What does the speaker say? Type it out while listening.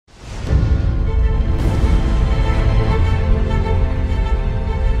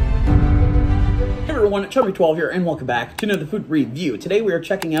everyone, chatham-kent here, and welcome back to another food review. Today we are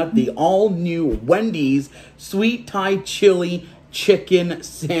checking out the all-new Wendys Sweet Thai Chili Chicken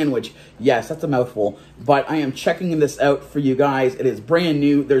Sandwich. Yes, that's a mouthful, but I am checking this out for you guys. It is brand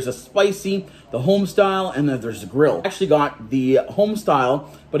new. There's a spicy, the home style, and then there's the grill. I actually got the home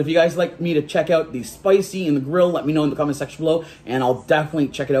style, but if you guys like me to check out the spicy and the grill, let me know in the comment section below, and I'll definitely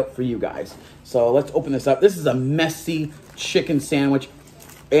check it out for you guys. So let's open this up. This is a messy chicken sandwich.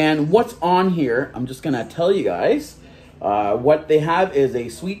 And what's on here, I'm just going to tell you guys. What they have is a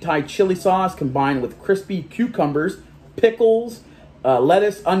sweet Thai chili sauce combined with crispy cucumbers, pickles,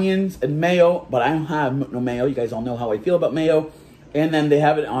 lettuce, onions, and mayo. But I don't have no mayo. You guys all know how I feel about mayo. And then they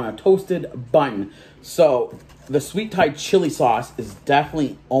have it on a toasted bun. So the sweet Thai chili sauce is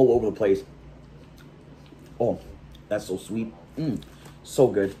definitely all over the place. Oh, that's so sweet. So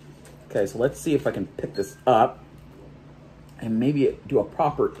good. Okay, so let's see if I can pick this up and maybe do a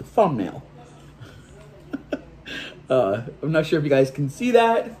proper thumbnail. I'm not sure if you guys can see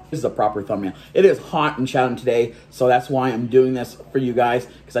that. This is a proper thumbnail. It is hot in Chatham today, so that's why I'm doing this for you guys,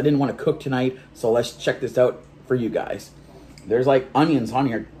 because I didn't want to cook tonight, so let's check this out for you guys. There's like onions on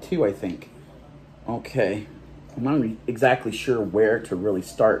here too, I think. Okay, I'm not exactly sure where to really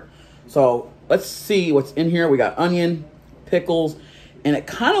start. So let's see what's in here. We got onion, pickles, and it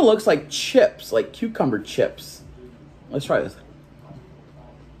kind of looks like chips, like cucumber chips. Let's try this.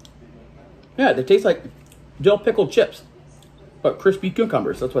 Yeah, they taste like dill pickled chips, but crispy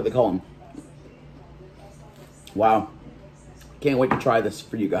cucumbers. That's what they call them. Wow. Can't wait to try this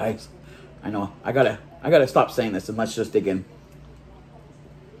for you guys. I know. I gotta stop saying this and let's just dig in.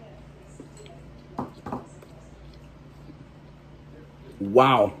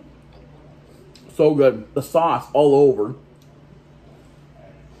 Wow. So good. The sauce all over.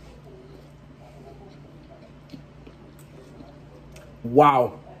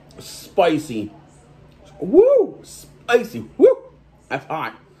 Wow, spicy. Woo, spicy. Woo, that's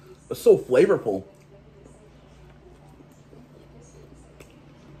hot. It's so flavorful.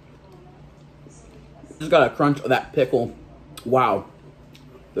 Just got a crunch of that pickle. Wow,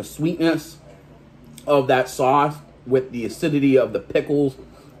 the sweetness of that sauce with the acidity of the pickles,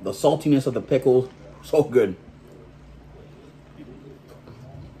 the saltiness of the pickles, so good.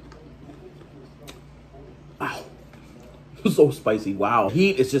 Wow. So spicy. Wow.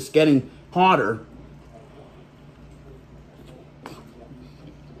 Heat is just getting hotter.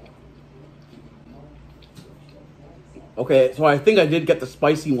 Okay, so I think I did get the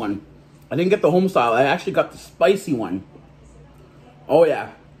spicy one. I didn't get the home style. I actually got the spicy one. Oh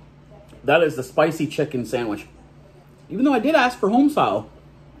yeah. That is the spicy chicken sandwich. Even though I did ask for home style.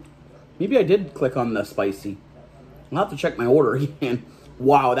 Maybe I did click on the spicy. I'll have to check my order again.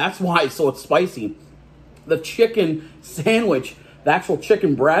 Wow, that's why it's so spicy. The chicken sandwich, the actual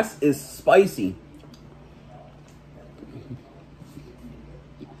chicken breast, is spicy.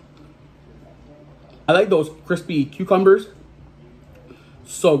 I like those crispy cucumbers.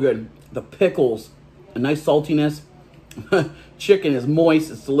 So good. The pickles, a nice saltiness. Chicken is moist,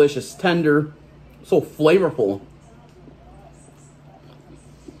 it's delicious, tender, so flavorful.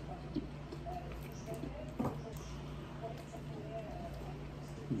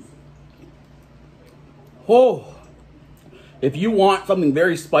 Oh, if you want something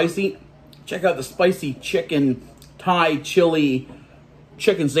very spicy, check out the spicy chicken Thai chili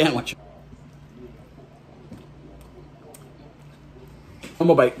chicken sandwich. One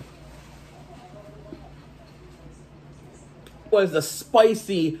more bite. Was the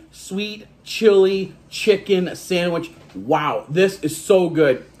spicy sweet chili chicken sandwich. Wow, this is so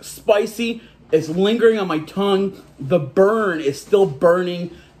good. Spicy, it's lingering on my tongue. The burn is still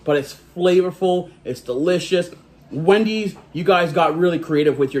burning, but it's flavorful, it's delicious. Wendys, you guys got really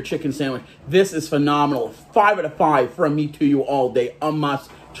creative with your chicken sandwich. This is phenomenal. 5 out of 5 from me to you all day. A must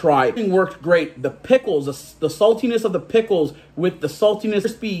try. Everything worked great. The pickles, the saltiness of the pickles with the saltiness,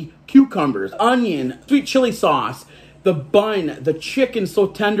 crispy cucumbers, onion, sweet chili sauce, the bun, the chicken so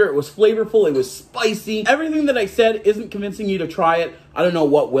tender, it was flavorful, it was spicy. Everything that I said isn't convincing you to try it. I don't know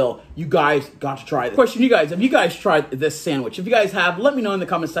what will. You guys got to try it. Question you guys, have you guys tried this sandwich? If you guys have, let me know in the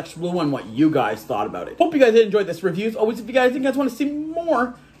comment section below on what you guys thought about it. Hope you guys did enjoy this review. As always, if you guys want to see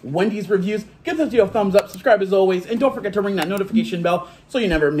more Wendys reviews, give this video a thumbs up, subscribe as always, and don't forget to ring that notification bell so you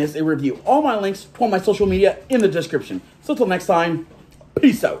never miss a review. All my links to all my social media in the description. So until next time,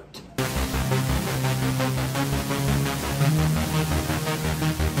 peace out.